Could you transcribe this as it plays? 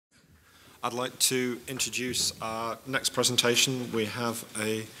I'd like to introduce our next presentation. We have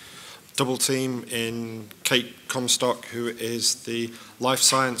a double team in Kate Comstock, who is the Life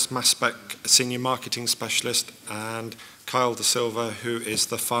Science Mass Spec Senior Marketing Specialist, and Kyle De Silva, who is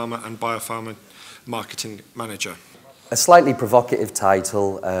the Pharma and Biopharma Marketing Manager. A slightly provocative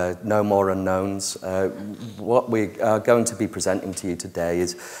title, No More Unknowns. What we are going to be presenting to you today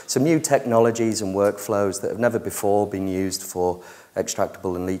is some new technologies and workflows that have never before been used for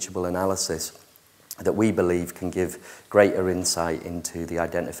extractable and leachable analysis that we believe can give greater insight into the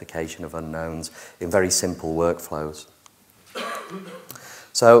identification of unknowns in very simple workflows.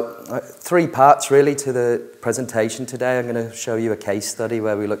 So, three parts really to the presentation today. I'm going to show you a case study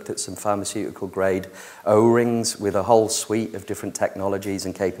where we looked at some pharmaceutical grade O-rings with a whole suite of different technologies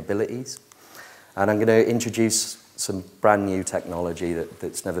and capabilities. And I'm going to introduce some brand new technology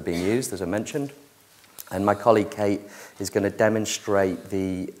that's never been used, as I mentioned. And my colleague Kate is going to demonstrate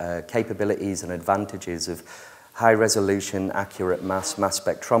the capabilities and advantages of high-resolution, accurate mass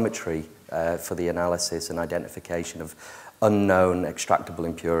spectrometry for the analysis and identification of unknown extractable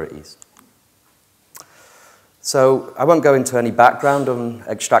impurities. So I won't go into any background on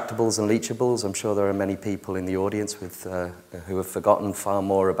extractables and leachables. I'm sure there are many people in the audience who have forgotten far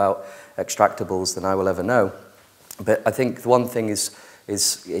more about extractables than I will ever know. But I think one thing is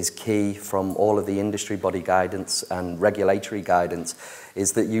key from all of the industry body guidance and regulatory guidance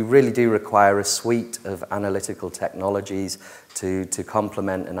is that you really do require a suite of analytical technologies to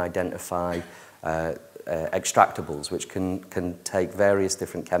complement and identify extractables, which can take various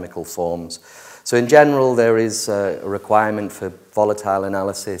different chemical forms. So in general, there is a requirement for volatile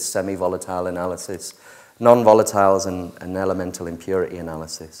analysis, semi-volatile analysis, non-volatiles and elemental impurity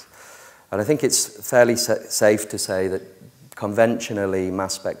analysis. And I think it's fairly safe to say that conventionally,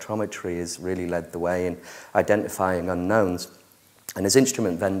 mass spectrometry has really led the way in identifying unknowns. And as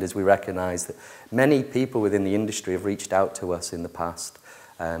instrument vendors, we recognize that many people within the industry have reached out to us in the past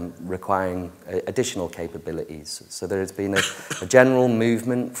requiring additional capabilities. So there has been a general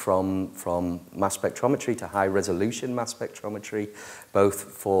movement from mass spectrometry to high-resolution mass spectrometry, both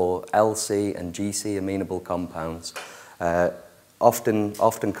for LC and GC amenable compounds.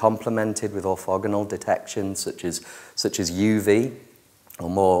 Often complemented with orthogonal detection such as UV,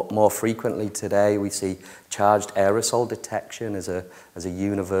 or more frequently today we see charged aerosol detection as a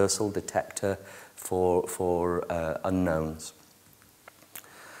universal detector for unknowns.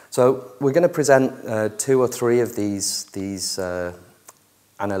 So we're going to present two or three of these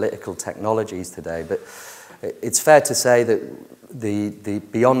analytical technologies today, but it's fair to say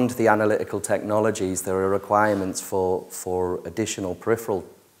that beyond the analytical technologies, there are requirements for additional peripheral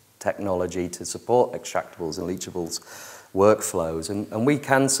technology to support extractables and leachables workflows. And we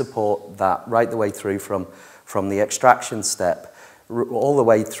can support that right the way through from the extraction step all the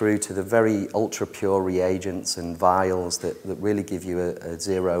way through to the very ultra-pure reagents and vials that really give you a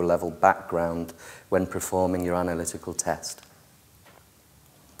zero-level background when performing your analytical test.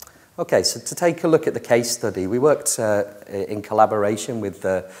 Okay, so to take a look at the case study, we worked in collaboration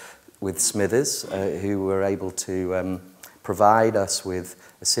with Smithers, who were able to provide us with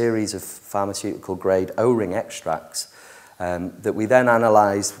a series of pharmaceutical-grade O-ring extracts that we then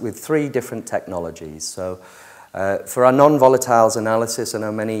analysed with three different technologies. So for our non-volatiles analysis, I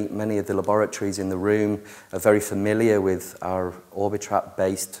know many of the laboratories in the room are very familiar with our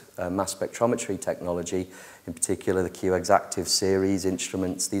Orbitrap-based mass spectrometry technology, in particular the Q-Exactive series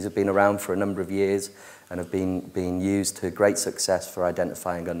instruments. These have been around for a number of years and have been used to great success for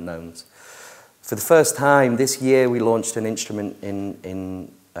identifying unknowns. For the first time this year, we launched an instrument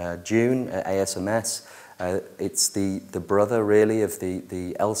in June at ASMS. It's the brother, really, of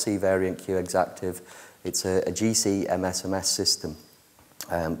the LC variant Q-Exactive. It's a GC-MS system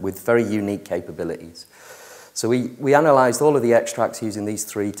with very unique capabilities. So we analysed all of the extracts using these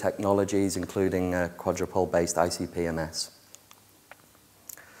three technologies, including quadrupole-based ICP-MS.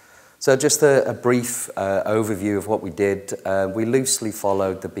 So just a brief overview of what we did. We loosely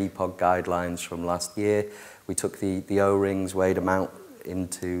followed the BPOG guidelines from last year. We took the O-rings, weighed them out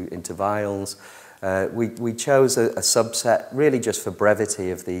into vials. We chose a subset, really just for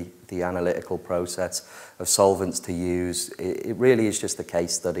brevity of the analytical process of solvents to use. It really is just a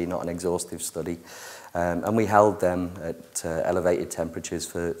case study, not an exhaustive study. And we held them at elevated temperatures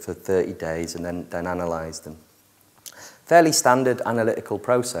for 30 days and then analysed them. Fairly standard analytical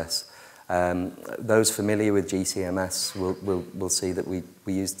process. Those familiar with GC-MS will see that we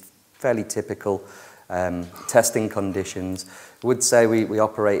used fairly typical testing conditions. I would say we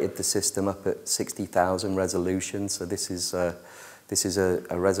operated the system up at 60,000 resolution, so this is a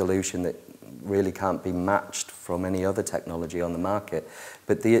resolution that really can't be matched from any other technology on the market.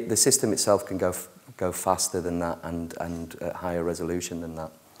 But the system itself can go faster than that and at higher resolution than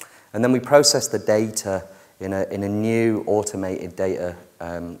that. And then we process the data in a new automated data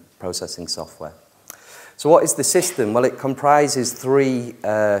processing software. So what is the system? Well, it comprises three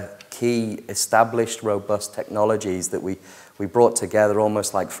key established robust technologies that we brought together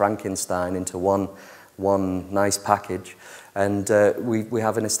almost like Frankenstein into one nice package. And we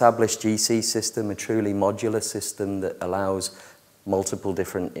have an established GC system, a truly modular system that allows multiple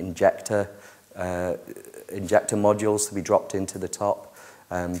different injector modules to be dropped into the top,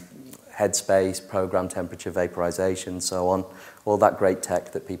 headspace, program temperature, vaporization, so on, all that great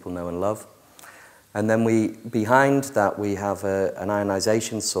tech that people know and love. And then behind that we have an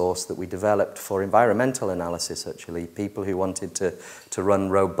ionization source that we developed for environmental analysis, actually, people who wanted to run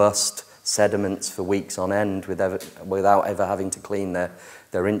robust sediments for weeks on end without ever having to clean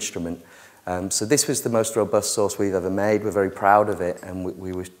their instrument. So this was the most robust source we've ever made. We're very proud of it, and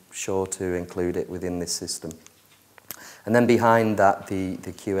we were sure to include it within this system. And then behind that, the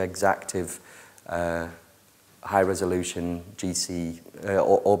Q-Exactive high-resolution GC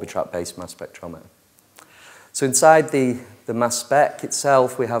or Orbitrap-based mass spectrometer. So inside the mass spec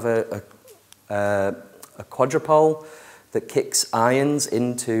itself, we have a quadrupole that kicks ions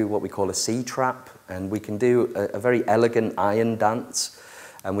into what we call a C-trap, and we can do a very elegant ion dance,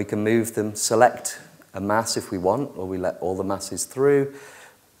 and we can move them, select a mass if we want, or we let all the masses through.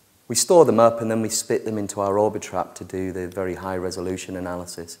 We store them up, and then we spit them into our Orbitrap to do the very high-resolution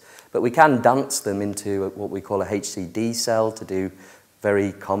analysis. But we can dance them into what we call a HCD cell to do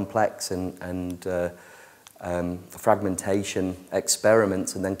very complex and fragmentation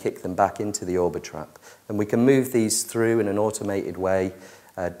experiments, and then kick them back into the Orbitrap. And we can move these through in an automated way,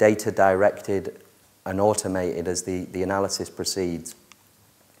 data directed and automated as the analysis proceeds.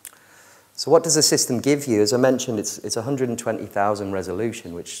 So what does the system give you? As I mentioned, it's 120,000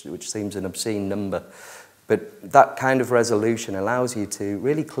 resolution, which seems an obscene number. But that kind of resolution allows you to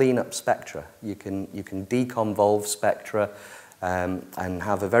really clean up spectra. You can deconvolve spectra and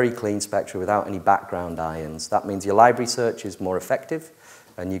have a very clean spectra without any background ions. That means your library search is more effective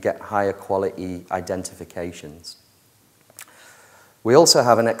and you get higher quality identifications. We also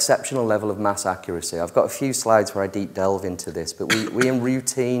have an exceptional level of mass accuracy. I've got a few slides where I deep delve into this, but we in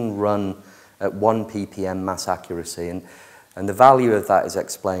routine run at 1 ppm mass accuracy, and the value of that is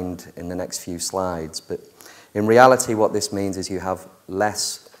explained in the next few slides. But in reality, what this means is you have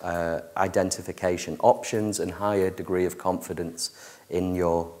less identification options and higher degree of confidence in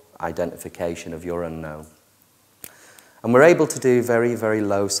your identification of your unknown. And we're able to do very, very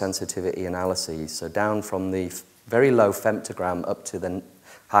low sensitivity analyses, so down from the very low femtogram up to the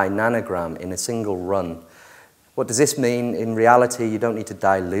high nanogram in a single run. What does this mean? In reality, you don't need to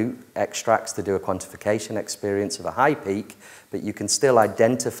dilute extracts to do a quantification experience of a high peak, but you can still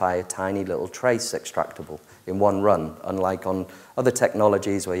identify a tiny little trace extractable in one run, unlike on other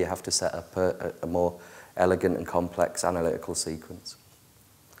technologies where you have to set up a more elegant and complex analytical sequence.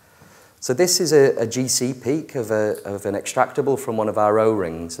 So this is a GC peak of an extractable from one of our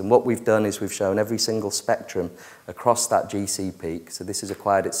O-rings, and what we've done is we've shown every single spectrum across that GC peak. So this is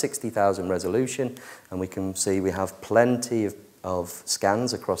acquired at 60,000 resolution, and we can see we have plenty of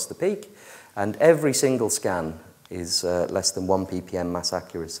scans across the peak, and every single scan is less than 1 ppm mass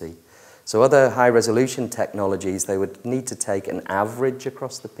accuracy. So other high-resolution technologies, they would need to take an average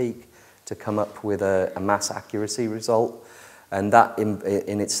across the peak to come up with a mass accuracy result. And that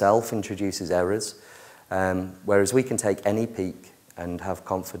in itself introduces errors, whereas we can take any peak and have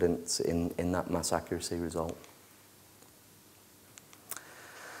confidence in that mass accuracy result.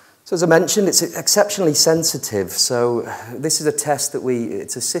 So as I mentioned, it's exceptionally sensitive. So this is a test that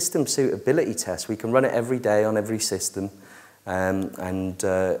it's a system suitability test. We can run it every day on every system and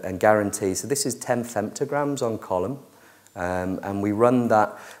guarantee. So this is 10 femtograms on column. And we run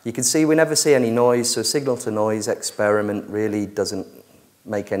that. You can see we never see any noise, so signal-to-noise experiment really doesn't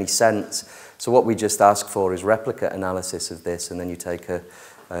make any sense. So what we just ask for is replicate analysis of this, and then you take a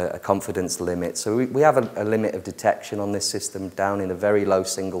confidence limit. So we have a limit of detection on this system down in a very low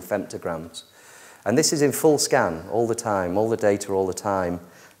single femtograms. And this is in full scan all the time, all the data all the time.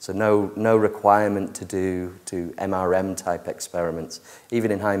 So no requirement to do MRM-type experiments,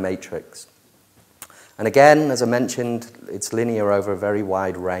 even in high matrix. And again, as I mentioned, it's linear over a very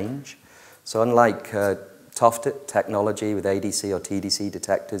wide range. So unlike TOF technology with ADC or TDC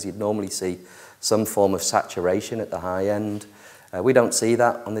detectors, you'd normally see some form of saturation at the high end. We don't see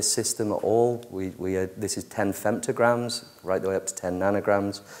that on this system at all. This is 10 femtograms, right the way up to 10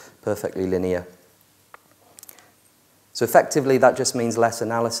 nanograms, perfectly linear. So effectively, that just means less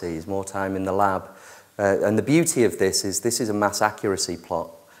analyses, more time in the lab. And the beauty of this is a mass accuracy plot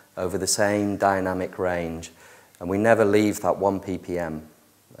over the same dynamic range, and we never leave that 1 ppm.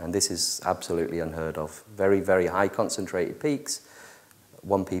 And this is absolutely unheard of. Very, very high concentrated peaks,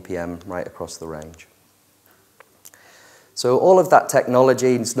 1 ppm right across the range. So all of that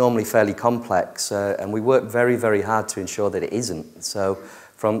technology is normally fairly complex, and we work very, very hard to ensure that it isn't. So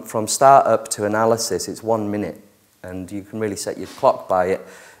from start up to analysis, it's 1 minute, and you can really set your clock by it.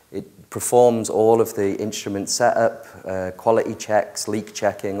 It performs all of the instrument setup, quality checks, leak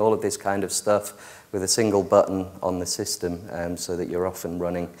checking, all of this kind of stuff with a single button on the system, so that you're off and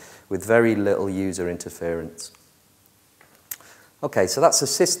running with very little user interference. Okay, so that's the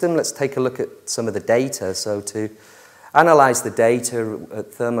system. Let's take a look at some of the data. So to analyze the data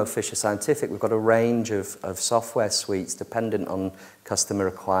at Thermo Fisher Scientific, we've got a range of software suites dependent on customer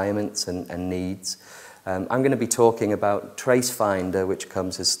requirements and needs. I'm going to be talking about TraceFinder, which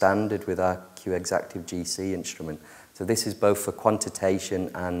comes as standard with our Q-Exactive GC instrument. So this is both for quantitation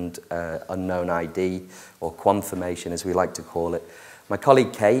and unknown ID, or quantification as we like to call it. My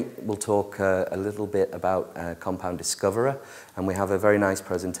colleague Kate will talk a little bit about Compound Discoverer, and we have a very nice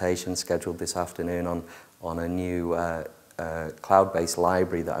presentation scheduled this afternoon on a new cloud-based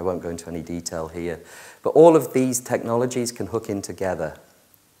library that I won't go into any detail here. But all of these technologies can hook in together,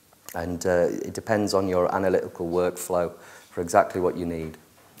 and it depends on your analytical workflow for exactly what you need.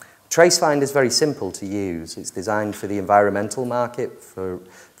 TraceFinder is very simple to use. It's designed for the environmental market,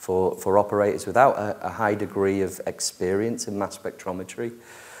 for operators without a high degree of experience in mass spectrometry.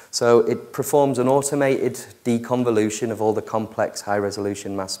 So it performs an automated deconvolution of all the complex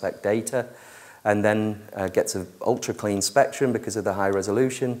high-resolution mass spec data, and then gets an ultra-clean spectrum because of the high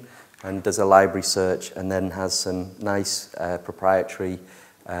resolution, and does a library search, and then has some nice proprietary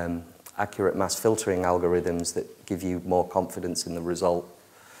accurate mass filtering algorithms that give you more confidence in the result.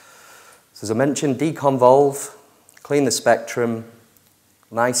 So as I mentioned, deconvolve, clean the spectrum,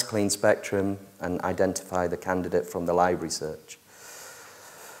 nice clean spectrum, and identify the candidate from the library search.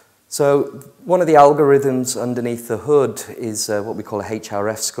 So one of the algorithms underneath the hood is what we call a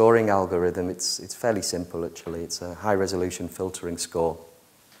HRF scoring algorithm. It's fairly simple, actually. It's a high-resolution filtering score.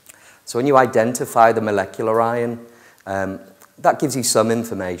 So when you identify the molecular ion, that gives you some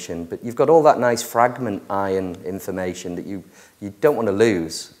information, but you've got all that nice fragment ion information that you don't want to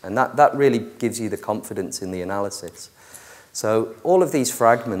lose, and that really gives you the confidence in the analysis. So all of these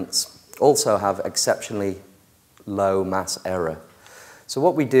fragments also have exceptionally low mass error. So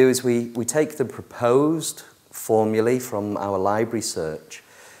what we do is we take the proposed formulae from our library search,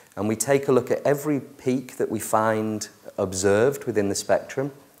 and we take a look at every peak that we find observed within the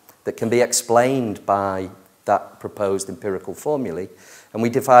spectrum that can be explained by that proposed empirical formulae, and we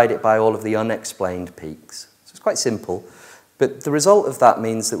divide it by all of the unexplained peaks. So it's quite simple, but the result of that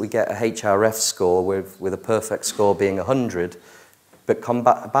means that we get a HRF score with a perfect score being 100, but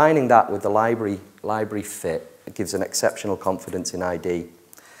combining that with the library fit, it gives an exceptional confidence in ID.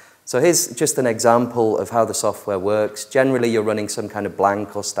 So here's just an example of how the software works. Generally, you're running some kind of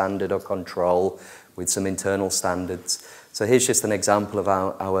blank or standard or control with some internal standards. So here's just an example of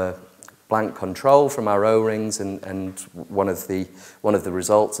our blank control from our O-rings, and one of the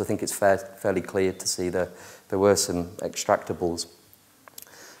results. I think it's fairly clear to see there were some extractables.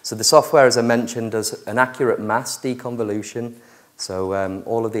 So the software, as I mentioned, does an accurate mass deconvolution. So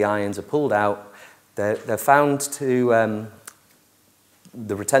all of the ions are pulled out. They're found to,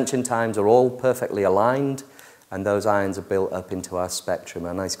 the retention times are all perfectly aligned, and those ions are built up into our spectrum,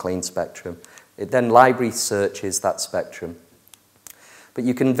 a nice clean spectrum. It then library searches that spectrum. But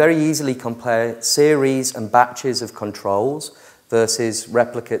you can very easily compare series and batches of controls versus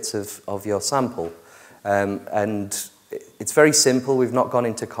replicates of your sample. And it's very simple. We've not gone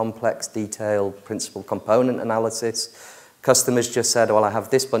into complex, detailed principal component analysis. Customers just said, well, I have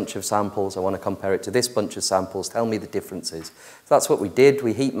this bunch of samples. I want to compare it to this bunch of samples. Tell me the differences. So that's what we did.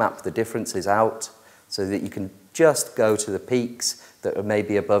 We heat mapped the differences out so that you can just go to the peaks that are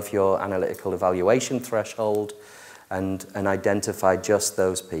maybe above your analytical evaluation threshold, and identify just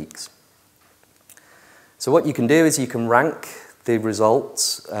those peaks. So what you can do is you can rank the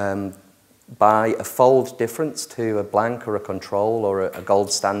results by a fold difference to a blank or a control or a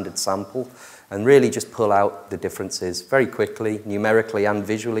gold standard sample, and really just pull out the differences very quickly, numerically and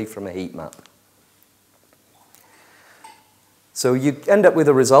visually from a heat map. So you end up with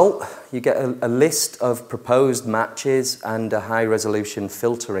a result. You get a list of proposed matches and a high-resolution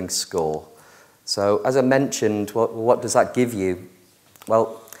filtering score. So as I mentioned, what does that give you?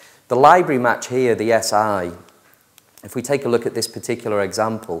 Well, the library match here, the SI, if we take a look at this particular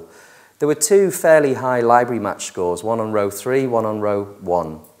example, there were two fairly high library match scores, one on row 3, one on row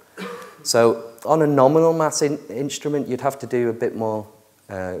 1. So on a nominal mass instrument, you'd have to do a bit more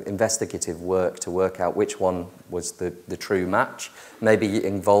investigative work to work out which one was the true match. Maybe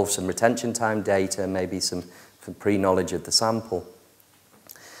involve some retention time data, maybe some pre-knowledge of the sample.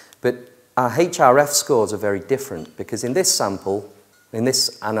 But our HRF scores are very different because in this sample, in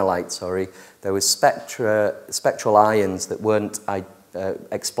this analyte, there was spectral ions that weren't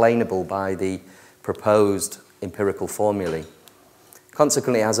explainable by the proposed empirical formulae.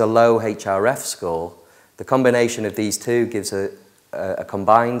 Consequently, it has a low HRF score. The combination of these two gives a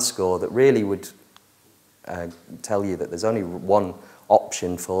combined score that really would tell you that there's only one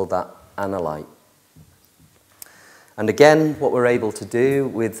option for that analyte. And again, what we're able to do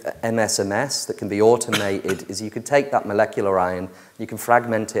with MS that can be automated is you could take that molecular ion, you can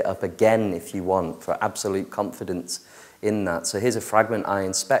fragment it up again if you want for absolute confidence in that. So here's a fragment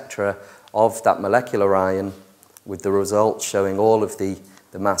ion spectra of that molecular ion with the results showing all of the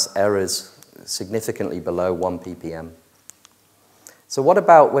mass errors significantly below 1 ppm. So what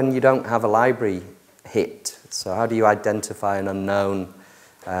about when you don't have a library hit? So how do you identify an unknown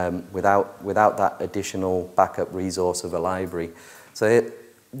without that additional backup resource of a library? So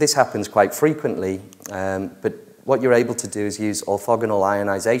this happens quite frequently, but what you're able to do is use orthogonal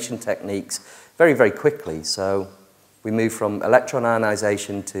ionization techniques very, very quickly. So we move from electron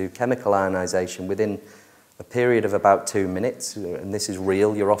ionization to chemical ionization within a period of about 2 minutes, and this is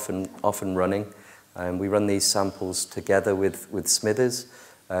real, you're often running. We run these samples together with Smithers,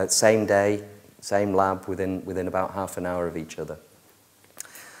 same day, same lab, within about half an hour of each other.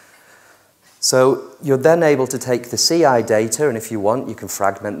 So you're then able to take the CI data, and if you want, you can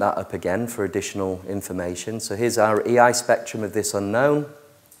fragment that up again for additional information. So here's our EI spectrum of this unknown,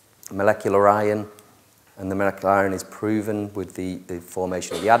 molecular ion, and the molecular ion is proven with the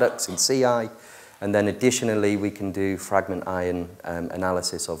formation of the adducts in CI. And then additionally, we can do fragment ion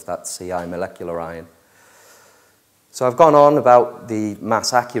analysis of that CI molecular ion. So I've gone on about the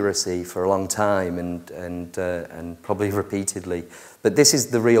mass accuracy for a long time and probably repeatedly, but this is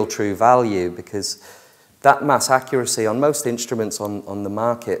the real true value because that mass accuracy on most instruments on the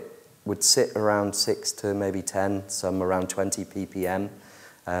market would sit around 6 to maybe 10, some around 20 ppm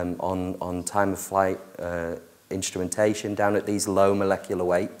on time of flight instrumentation down at these low molecular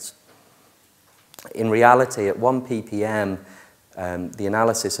weights. In reality, at 1 ppm, the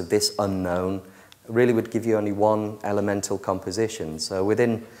analysis of this unknown really would give you only one elemental composition. So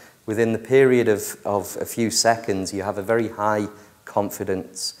within the period of a few seconds, you have a very high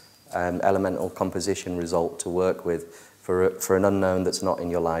confidence elemental composition result to work with for an unknown that's not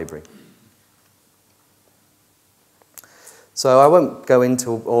in your library. So I won't go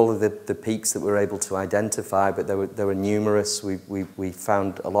into all of the peaks that we're able to identify, but there were numerous. We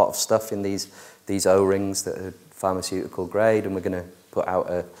found a lot of stuff in these O-rings that are pharmaceutical grade, and we're going to put out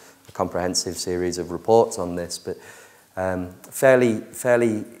a comprehensive series of reports on this. But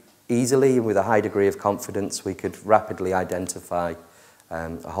fairly easily, with a high degree of confidence, we could rapidly identify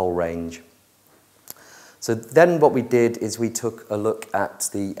a whole range. So then what we did is we took a look at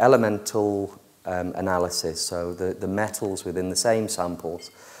the elemental analysis, so the metals within the same samples.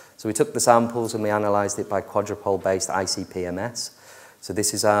 So we took the samples and we analysed it by quadrupole-based ICP-MS. So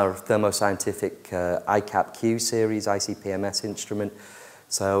this is our Thermo Scientific ICAP-Q series ICP-MS instrument.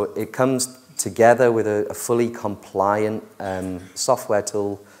 So it comes together with a fully compliant software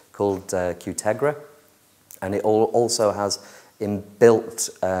tool called Qtegra, and it also has inbuilt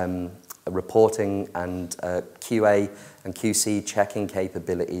reporting and QA and QC checking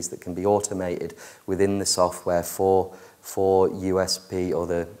capabilities that can be automated within the software for USP or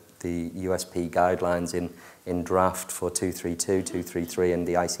the USP guidelines in draft for 232, 233 and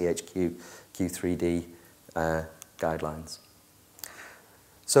the ICH-Q Q3D guidelines.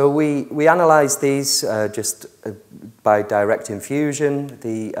 So we analysed these just by direct infusion.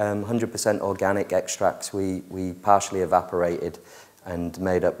 The 100% organic extracts we partially evaporated and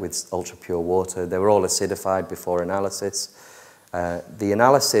made up with ultra-pure water. They were all acidified before analysis. The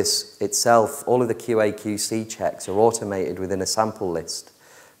analysis itself, all of the QA/QC checks are automated within a sample list.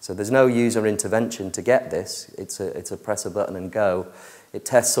 So there's no user intervention to get this. It's a press a button and go. It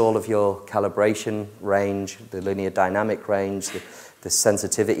tests all of your calibration range, the linear dynamic range, the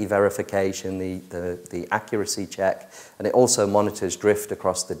sensitivity verification, the accuracy check, and it also monitors drift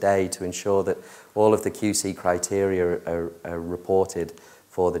across the day to ensure that all of the QC criteria are reported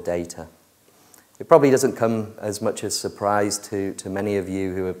for the data. It probably doesn't come as much as surprise to many of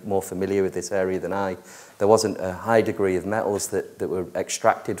you who are more familiar with this area than I. There wasn't a high degree of metals that were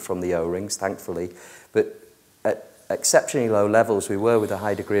extracted from the O-rings, thankfully, but exceptionally low levels, we were, with a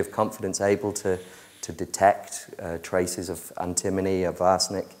high degree of confidence, able to detect traces of antimony, of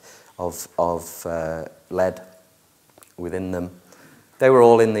arsenic, of lead within them. They were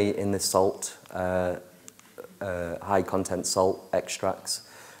all in the salt, high content salt extracts.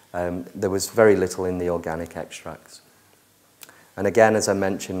 There was very little in the organic extracts. And again, as I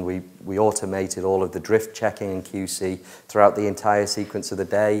mentioned, we automated all of the drift checking and QC throughout the entire sequence of the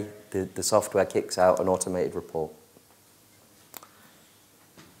day. The software kicks out an automated report.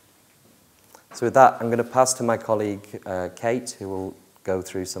 So with that, I'm going to pass to my colleague, Kate, who will go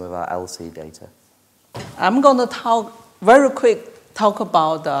through some of our LC data. I'm going to talk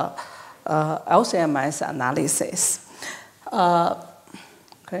about the LC-MS analysis.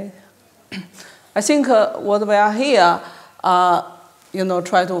 Okay. I think what we are here,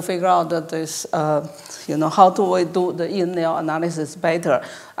 try to figure out that this, how do we do the ENL analysis better?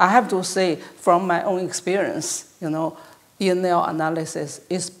 I have to say, from my own experience, ENL analysis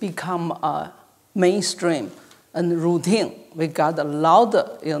is become mainstream and routine. We got a lot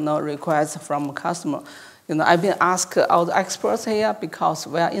of, requests from customer. I've been asked all the experts here because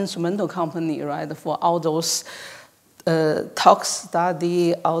we are instrumental company, right, for all those tox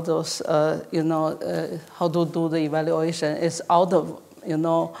study, all those, how to do the evaluation. It's out of,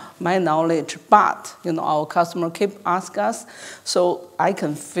 my knowledge, but, our customer keep asking us, so I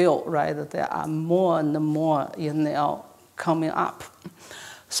can feel, right, that there are more and more ENL coming up.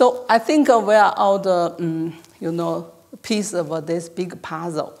 So I think we are all the, piece of this big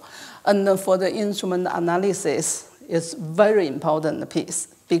puzzle. And for the instrument analysis, it's very important piece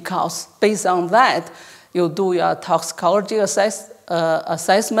because based on that, you do your toxicology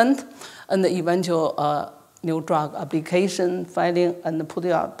assessment and the eventual new drug application filing and put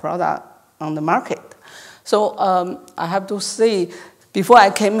your product on the market. So I have to say, before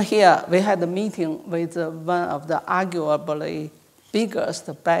I came here, we had a meeting with one of the arguably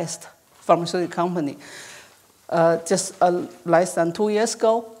biggest, best pharmaceutical company. Just less than 2 years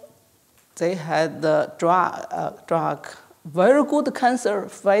ago, they had the drug, very good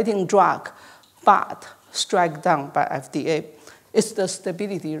cancer-fighting drug, but struck down by FDA. It's the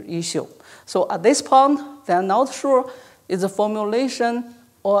stability issue. So at this point, they're not sure it's a formulation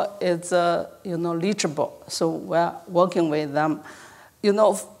or it's leachable. So we're working with them.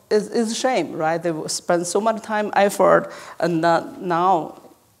 It's a shame, right? They spent so much time, effort, and now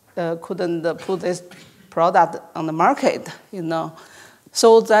couldn't put this product on the market,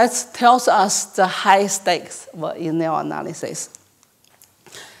 So that tells us the high stakes for ENL analysis.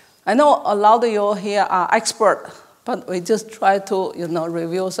 I know a lot of you here are expert, but we just try to,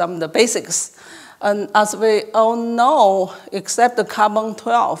 review some of the basics. And as we all know, except the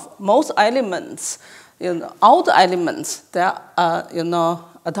carbon-12, most elements, all the elements, their,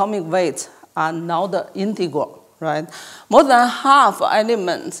 atomic weights are not integral, right? More than half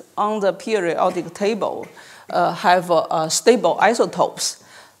elements on the periodic table have stable isotopes.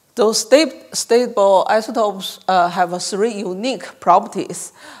 Those stable isotopes have 3 unique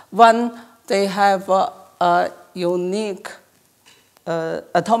properties. One, they have a unique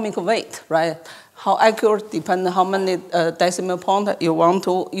atomic weight, right? How accurate depends on how many decimal points you want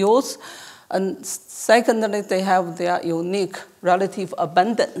to use. And secondly, they have their unique relative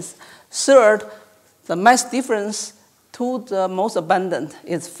abundance. Third, the mass difference to the most abundant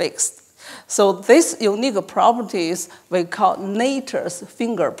is fixed. So these unique properties we call nature's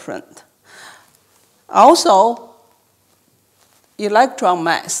fingerprint. Also, electron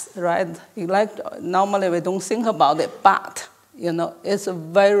mass, right? Normally we don't think about it, but it's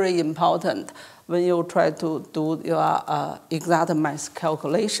very important when you try to do your exact mass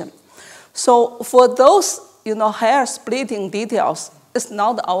calculation. So for those hair splitting details, it's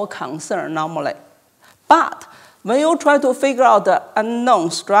not our concern normally. But when you try to figure out the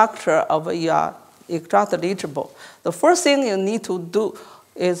unknown structure of your extract leachable, the first thing you need to do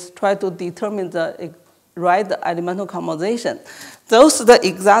is try to determine the right elemental composition. Those are the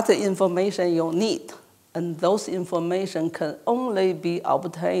exact information you need, and those information can only be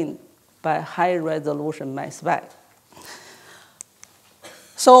obtained by high-resolution mass spec.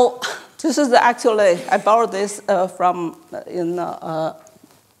 So this is actually, I borrowed this from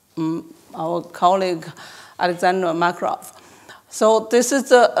our colleague, Alexander Makarov. So this is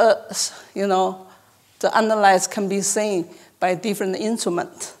the analysis can be seen by different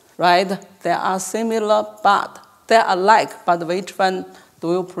instruments, right? They are similar, but they are alike, but which one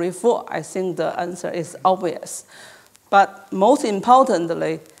do you prefer? I think the answer is obvious. But most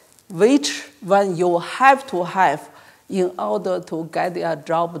importantly, which one you have to have in order to get your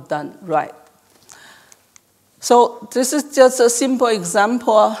job done right. So this is just a simple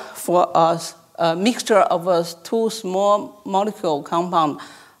example for us a mixture of two small molecule compound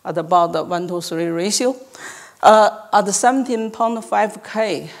at about the 1:3 ratio. At the 17.5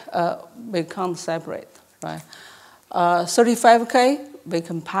 K, we can't separate, right? 35 K, we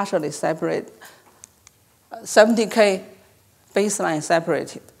can partially separate. 70 K, baseline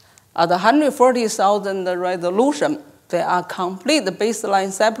separated. At the 140,000 resolution, they are complete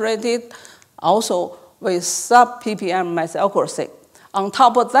baseline separated, also with sub-ppm mass accuracy. On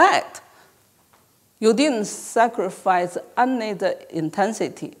top of that, you didn't sacrifice any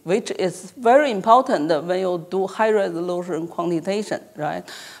intensity, which is very important when you do high-resolution quantitation, right?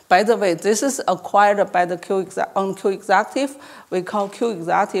 By the way, this is acquired by the on Q-Exactive. We call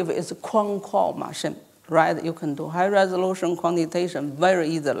Q-Exactive is a quant-qual machine, right? You can do high-resolution quantitation very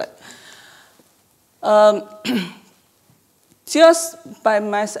easily. Just by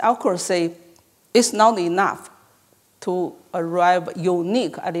mass accuracy is not enough to arrive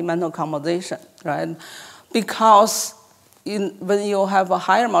unique elemental composition, right? Because when you have a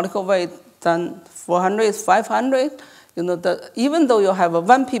higher molecular weight than 400, 500, even though you have a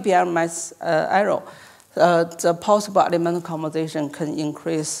 1 ppm mass error, the possible elemental composition can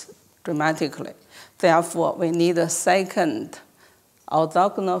increase dramatically. Therefore, we need a second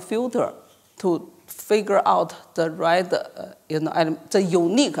orthogonal filter to figure out the right, the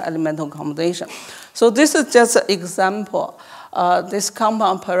unique elemental combination. So this is just an example. This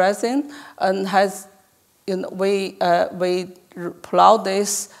compound pyrazine and has, we plot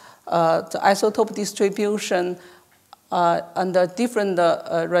this the isotope distribution under different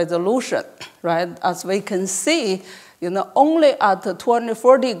resolution, right? As we can see, only at the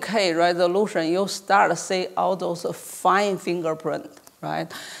 240 K resolution you start to see all those fine fingerprint,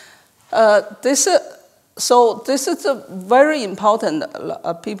 right? So this is very important.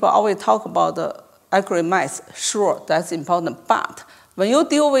 People always talk about the accurate mass. Sure, that's important. But when you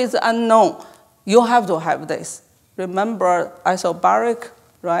deal with unknown, you have to have this. Remember isobaric,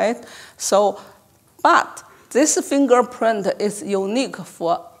 right? So, but this fingerprint is unique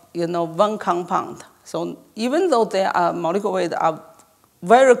for one compound. So even though their molecular weights are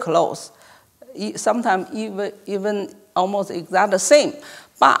very close, sometimes even almost exactly the same,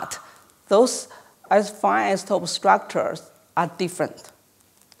 but those as fine isotope structures are different.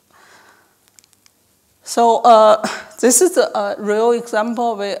 So this is a real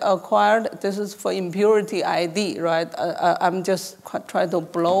example we acquired. This is for impurity ID, right? I'm just trying to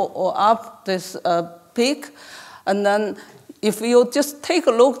blow up this peak. And then if you just take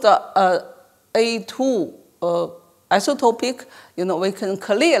a look at the A2 isotopic, we can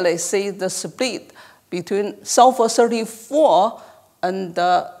clearly see the split between sulfur 34 and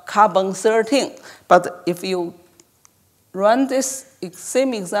carbon 13. But if you run this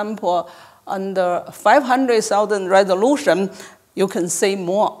same example under 500,000 resolution, you can see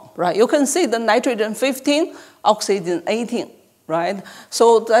more, right? You can see the nitrogen 15, oxygen 18, right?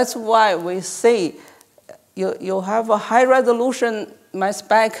 So that's why we say you have a high resolution mass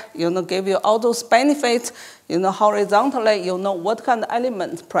spec, give you all those benefits, horizontally, what kind of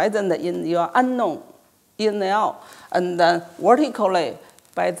elements present in your unknown ENL, and then vertically,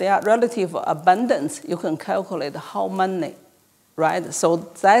 by their relative abundance, you can calculate how many, right? So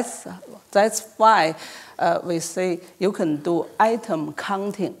that's why we say you can do item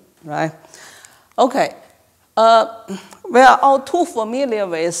counting, right? Okay, we are all too familiar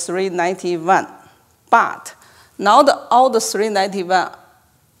with 391, but now all the 391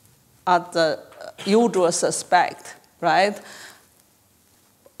 are the usual suspect, right?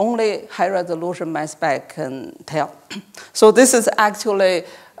 Only high-resolution mass spec can tell. So this is actually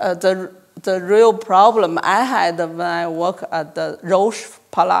the real problem I had when I worked at the Roche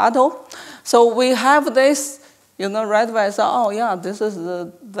Palato. So we have this, right away I thought, oh yeah, this is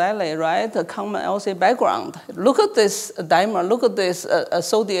the valley, right? The common LC background. Look at this dimer, look at this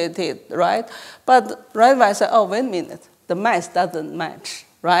associated, right? But right away I said, oh, wait a minute, the mass doesn't match,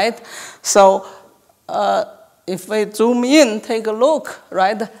 right? So if we zoom in, take a look,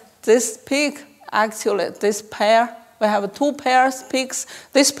 right? This peak, actually, this pair, we have two pairs peaks.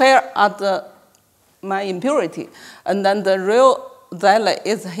 This pair are my impurity. And then the real valley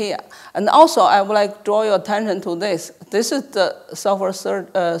is here. And also, I would like to draw your attention to this. This is the sulfur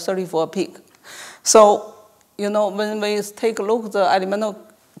 34 peak. So, when we take a look at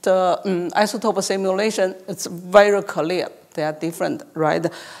the isotope simulation, it's very clear. They are different, right?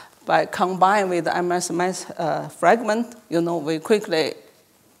 By combine with the MS mass fragment, we quickly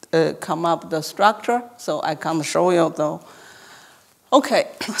come up the structure. So I can't show you though.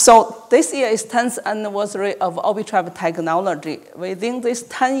 Okay, so this year is 10th anniversary of Orbitrap technology. Within these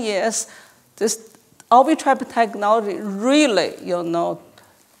 10 years, this Orbitrap technology really,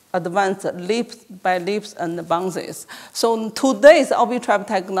 advanced leaps by leaps and bounces. So today's Orbitrap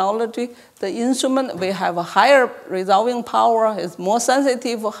technology, the instrument, we have a higher resolving power, it's more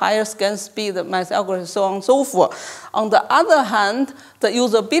sensitive, higher scan speed, mass algorithm, so on and so forth. On the other hand, the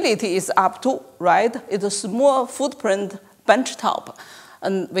usability is up to, right? It's a small footprint benchtop.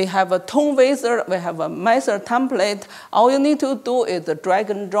 And we have a tone wizard, we have a method template. All you need to do is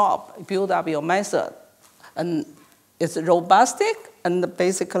drag and drop, build up your method. And it's robust and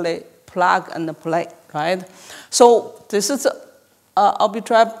basically plug and play, right? So this is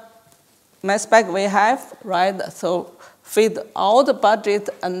Orbitrap mass spec we have, right? So fit all the budget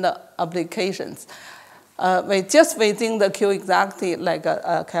and the applications. We just within the Q Exactly, like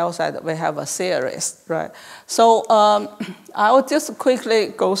Kyle said, we have a series, right? So I will just quickly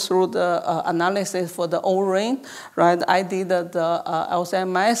go through the analysis for the O-ring, right? I did the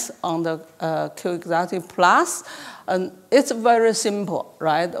LCMS on the Q Exactly Plus, and it's very simple,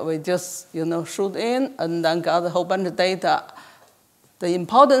 right? We just shoot in and then got a whole bunch of data. The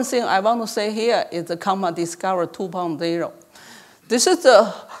important thing I want to say here is the compound discovery 2.0. This is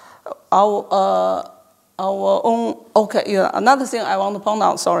our own, okay, yeah, another thing I want to point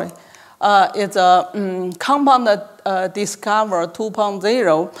out, sorry, is compound discover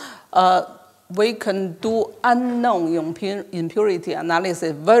 2.0. We can do unknown impurity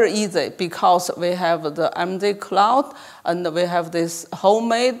analysis very easy because we have the MD cloud and we have this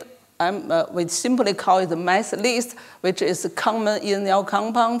homemade, we simply call it the mass list, which is common ENL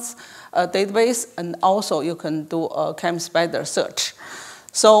compounds database, and also you can do a ChemSpider search.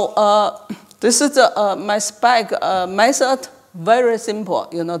 So this is the mass spec method, very simple.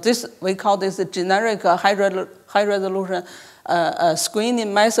 This we call this a generic high resolution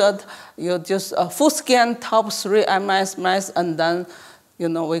screening method. You just full scan top 3 MS mass, and then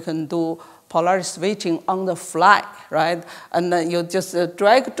we can do polarity switching on the fly, right? And then you just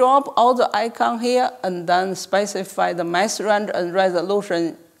drag drop all the icon here, and then specify the mass range and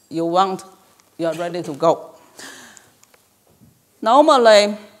resolution you want. You are ready to go.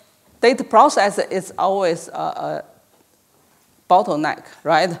 Normally, data process is always a bottleneck,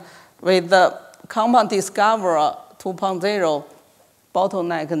 right? With the compound discoverer 2.0,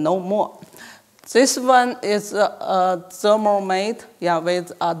 bottleneck no more. This one is thermal-made, yeah,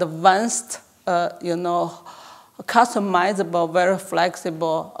 with advanced, customizable, very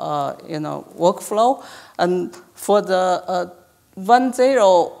flexible, workflow. And for the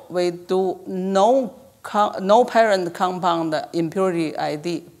 1.0, we do no parent compound impurity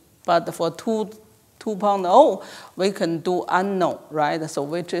ID. But for 2.0, we can do unknown, right? So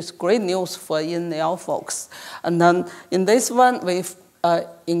which is great news for ENL folks. And then in this one, we've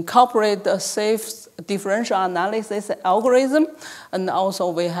incorporate the safe differential analysis algorithm. And also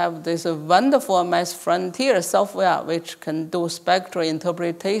we have this wonderful Mass Frontier software which can do spectral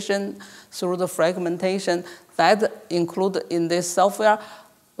interpretation through the fragmentation. That included in this software.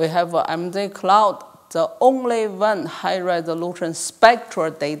 We have a MD Cloud, the only one high-resolution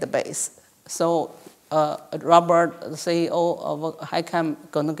spectral database. So Robert, the CEO of HiChem,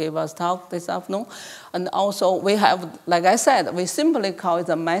 going to give us a talk this afternoon. And also we have, like I said, we simply call it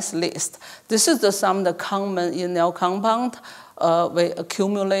a mass list. This is some of the common ENL compound we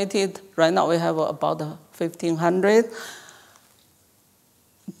accumulated. Right now we have about 1,500.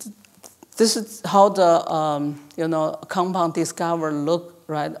 This is how the compound discovery look,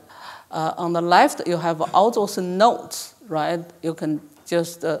 right? On the left, you have all those nodes, right? You can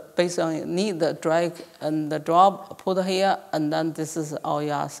just, based on your need, drag and drop, put here, and then this is all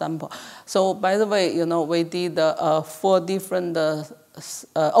your sample. So by the way, we did 4 different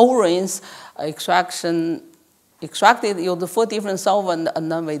O-rings extracted using 4 different solvents,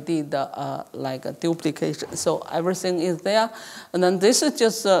 and then we did like a duplication. So everything is there. And then this is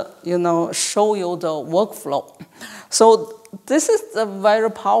just, show you the workflow. So this is a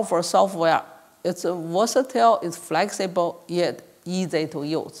very powerful software. It's versatile, it's flexible, yet easy to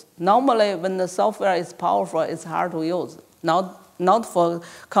use. Normally, when the software is powerful, it's hard to use. Not for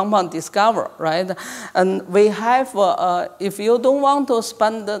compound discovery, right? And we have, if you don't want to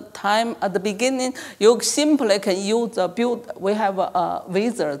spend the time at the beginning, you simply can use the build. We have a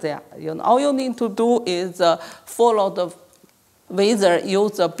wizard there. All you need to do is follow the wizard,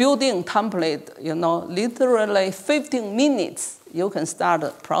 use the building template. Literally 15 minutes, you can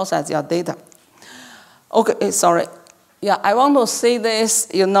start process your data. Okay, sorry. Yeah, I want to say this.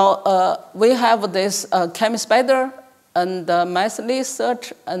 We have this ChemSpider and the mass list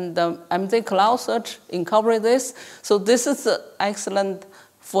search and the MD Cloud search incorporate this. So this is excellent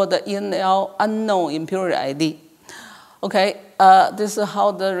for the ENL unknown impurity ID. Okay, this is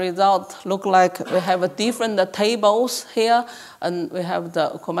how the result look like. We have different tables here, and we have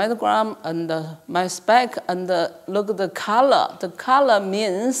the chromatogram and the mass spec, and look at the color. The color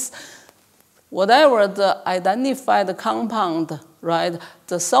means whatever the identified compound, right,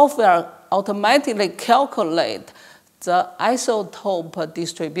 the software automatically calculate the isotope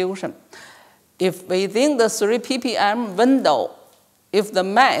distribution. If within the 3 ppm window, if the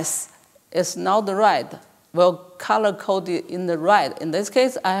mass is not right, we'll color code it in the red. In this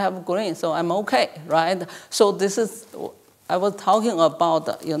case, I have green, so I'm okay, right? So this is, I was talking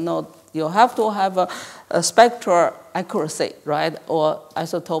about, you have to have a spectral accuracy, right, or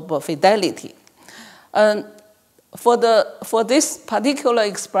isotope fidelity. And for this particular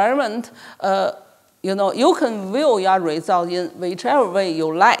experiment, you can view your result in whichever way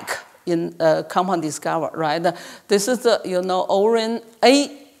you like in compound discovery, right? This is the, orange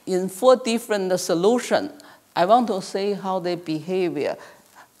A in 4 different solutions. I want to see how they behave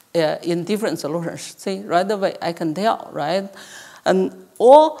in different solutions. See, right away I can tell, right?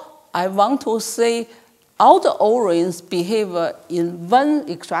 Or I want to see all the orange behave in one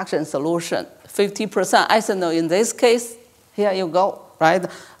extraction solution, 50% ethanol in this case. Here you go, right?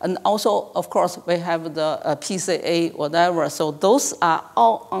 And also, of course, we have the PCA, whatever. So those are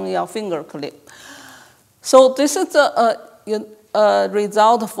all on your finger clip. So this is the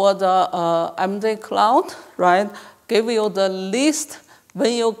result for the MD cloud, right? Give you the list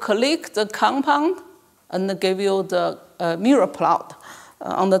when you click the compound, and give you the mirror plot.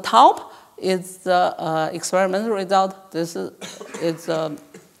 On the top is the experimental result. This is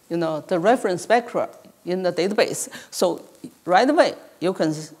the reference spectra in the database. So right away you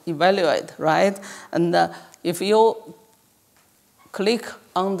can evaluate, right? And if you click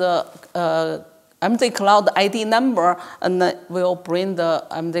on the MD Cloud ID number, and we'll bring the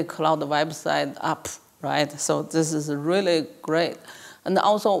MD Cloud website up, right? So this is really great. And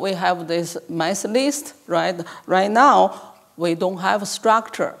also we have this mass list, right? Right now, we don't have a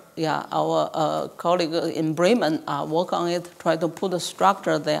structure. Yeah, our colleague in Bremen work on it, try to put a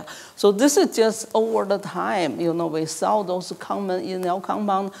structure there. So this is just over the time, we saw those common inel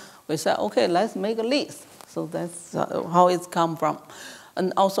compound. We said, okay, let's make a list. So that's how it's come from.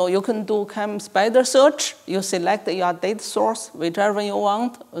 And also you can do chem-spider search. You select your data source, whichever you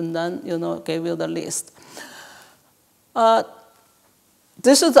want, and then, give you the list.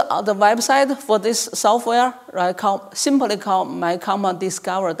 This is the website for this software, right? Simply called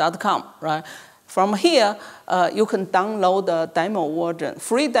mycompounddiscover.com, right? From here, you can download the demo version,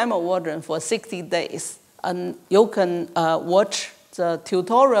 free demo version for 60 days. And you can watch the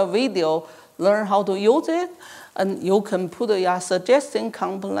tutorial video, learn how to use it, and you can put your suggestion,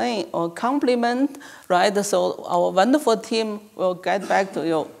 complaint, or compliment, right? So our wonderful team will get back to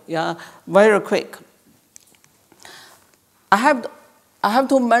you, very quick. I have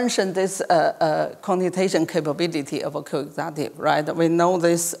to mention this quantitation capability of a Q-Exactive, right? We know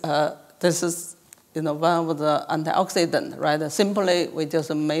this. This is one of the antioxidant, right? Simply, we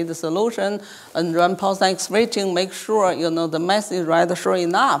just made the solution and run pulse switching, make sure the mass is right, sure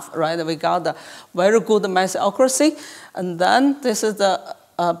enough, right? We got a very good mass accuracy, and then this is the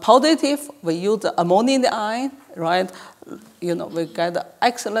positive. We use the ammonium ion, right? We get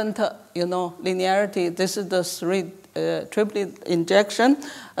excellent, linearity. This is the triplet injection,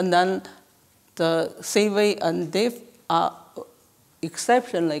 and then the CV and diff are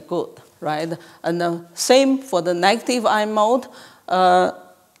exceptionally good, right? And the same for the negative ion mode.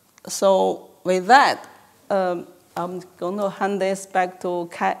 So with that, I'm going to hand this back to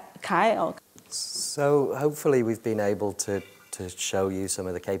Kyle. So hopefully we've been able to show you some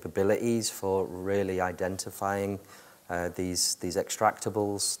of the capabilities for really identifying these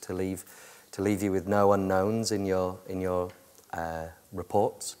extractables to leave you with no unknowns in your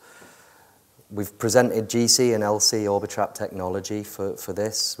reports. We've presented GC and LC Orbitrap technology for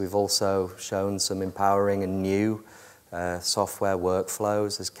this. We've also shown some empowering and new software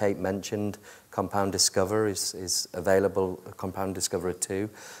workflows. As Kate mentioned, Compound Discover is available, Compound Discover 2,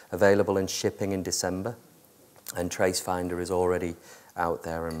 available and shipping in December. And Tracefinder is already out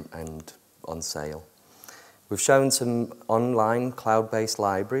there and on sale. We've shown some online cloud-based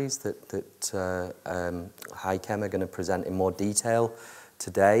libraries that HiChem are going to present in more detail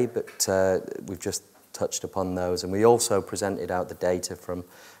today, but we've just touched upon those. And we also presented out the data from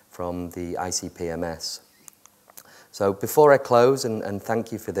the ICP-MS. So before I close, and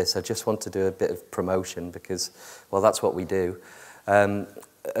thank you for this, I just want to do a bit of promotion because, well, that's what we do.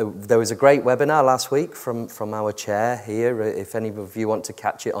 There was a great webinar last week from our chair here. If any of you want to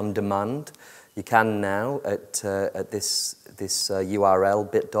catch it on demand, you can now at this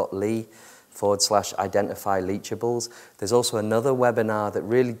URL, bit.ly /identify leachables. There's also another webinar that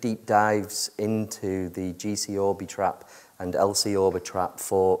really deep dives into the GC Orbitrap and LC Orbitrap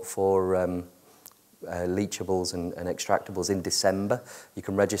for leachables and extractables in December. You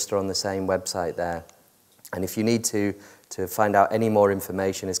can register on the same website there. And if you need to find out any more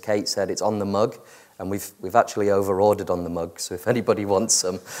information, as Kate said, it's on the mug, and we've actually over-ordered on the mug, so if anybody wants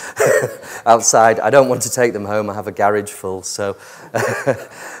some outside, I don't want to take them home, I have a garage full, so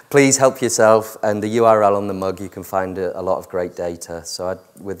please help yourself, and the URL on the mug, you can find a lot of great data. So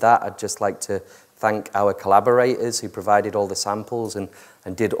with that, I'd just like to thank our collaborators who provided all the samples and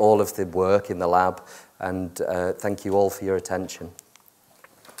did all of the work in the lab, and thank you all for your attention.